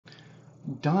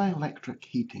Dielectric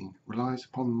heating relies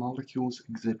upon molecules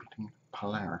exhibiting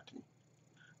polarity.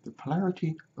 The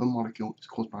polarity of a molecule is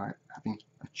caused by having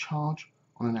a charge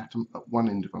on an atom at one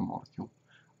end of a molecule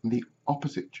and the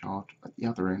opposite charge at the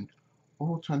other end,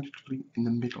 or alternatively in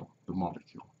the middle of the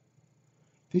molecule.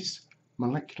 This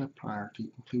molecular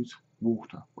polarity includes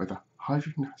water, where the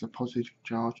hydrogen has a positive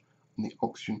charge and the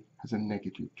oxygen has a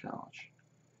negative charge.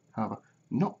 However,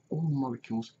 not all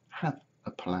molecules have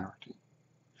a polarity.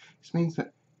 This means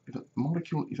that if a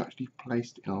molecule is actually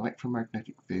placed in an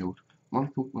electromagnetic field, the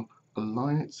molecule will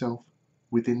align itself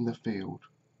within the field.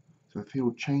 So the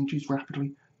field changes rapidly,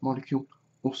 the molecule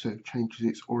also changes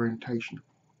its orientation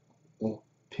or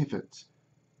pivots.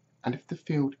 And if the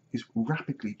field is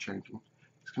rapidly changing,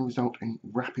 it's going to result in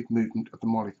rapid movement of the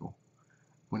molecule.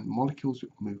 When molecules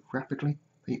move rapidly,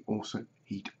 they also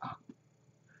heat up.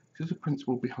 This is the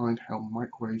principle behind how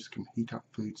microwaves can heat up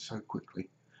food so quickly.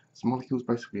 So molecules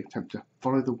basically attempt to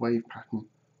follow the wave pattern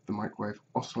of the microwave,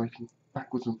 oscillating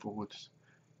backwards and forwards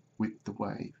with the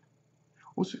wave.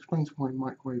 Also explains why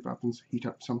microwave ovens heat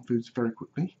up some foods very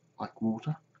quickly, like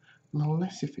water, and are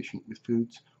less efficient with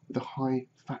foods with a high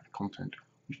fat content,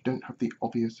 which don't have the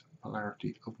obvious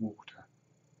polarity of water.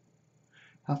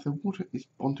 However, the water is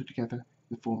bonded together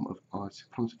in the form of ice. It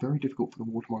becomes very difficult for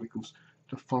the water molecules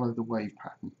to follow the wave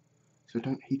pattern, so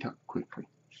don't heat up quickly,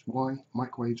 which is why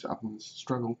microwave ovens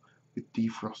struggle with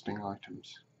defrosting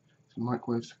items. So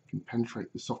microwaves can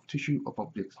penetrate the soft tissue of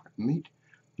objects like meat.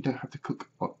 You don't have to cook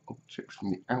objects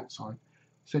from the outside,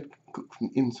 instead can cook from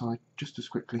the inside just as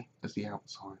quickly as the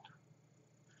outside.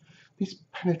 This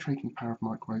penetrating power of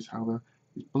microwaves, however,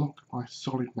 is blocked by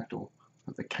solid metal,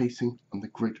 like the casing and the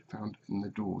grid found in the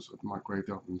doors of microwave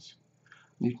ovens.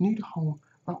 And you'd need a hole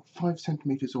about 5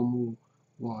 centimeters or more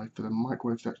wide for the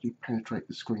microwave to actually penetrate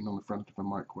the screen on the front of a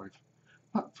microwave.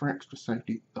 But for extra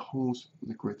safety, the holes in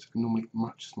the grids are normally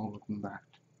much smaller than that.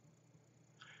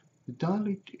 The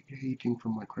dielectric heating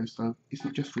from microwaves, though,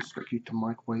 isn't just restricted to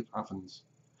microwave ovens.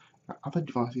 There are other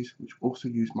devices which also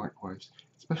use microwaves,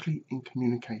 especially in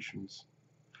communications.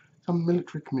 Some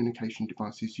military communication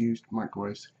devices use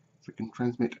microwaves that can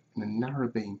transmit in a narrow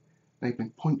beam,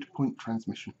 enabling point-to-point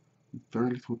transmission with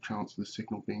very little chance of the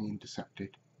signal being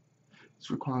intercepted.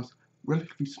 This requires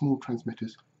relatively small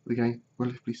transmitters with, again,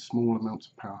 relatively small amounts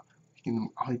of power, making them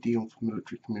ideal for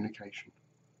military communication.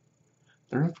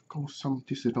 There are, of course, some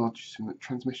disadvantages in that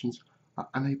transmissions are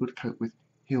unable to cope with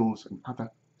hills and other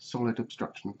solid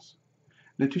obstructions.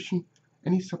 In addition,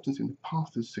 any substance in the path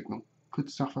of the signal could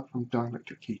suffer from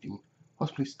dielectric heating,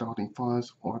 possibly starting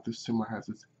fires or other similar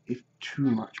hazards if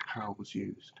too much power was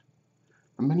used.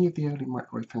 And many of the early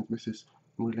microwave transmitters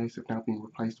and relays have now been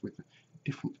replaced with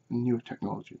different and newer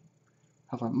technology.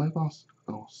 However, mobiles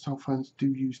or cell phones do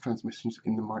use transmissions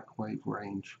in the microwave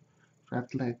range, which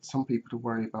have led some people to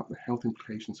worry about the health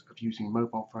implications of using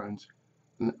mobile phones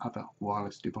and other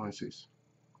wireless devices.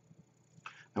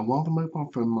 Now, while the mobile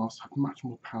phone masts have much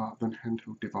more power than a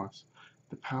handheld device,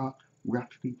 the power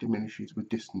rapidly diminishes with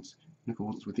distance in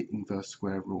accordance with the inverse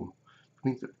square rule. It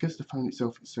means that because the phone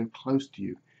itself is so close to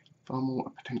you, far more a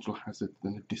potential hazard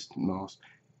than a distant mast,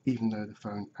 even though the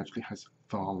phone actually has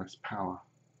far less power.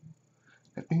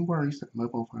 There have been worries that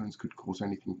mobile phones could cause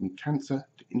anything from cancer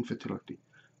to infertility,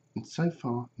 and so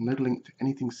far no link to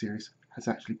anything serious has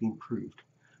actually been proved.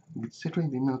 And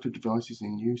considering the amount of devices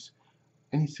in use,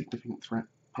 any significant threat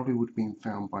probably would have been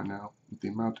found by now with the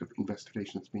amount of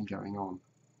investigation that's been going on.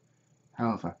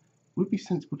 However, it would be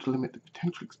sensible to limit the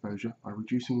potential exposure by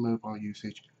reducing mobile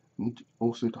usage and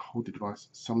also to hold the device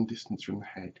some distance from the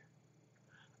head.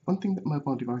 One thing that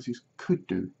mobile devices could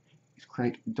do is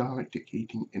create dielectric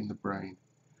heating in the brain.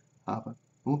 However,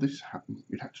 in order for this to happen,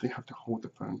 you'd actually have to hold the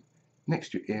phone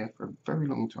next to your ear for a very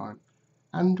long time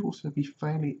and also be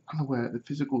fairly unaware of the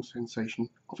physical sensation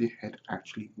of your head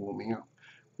actually warming up,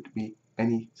 which would be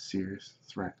any serious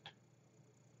threat.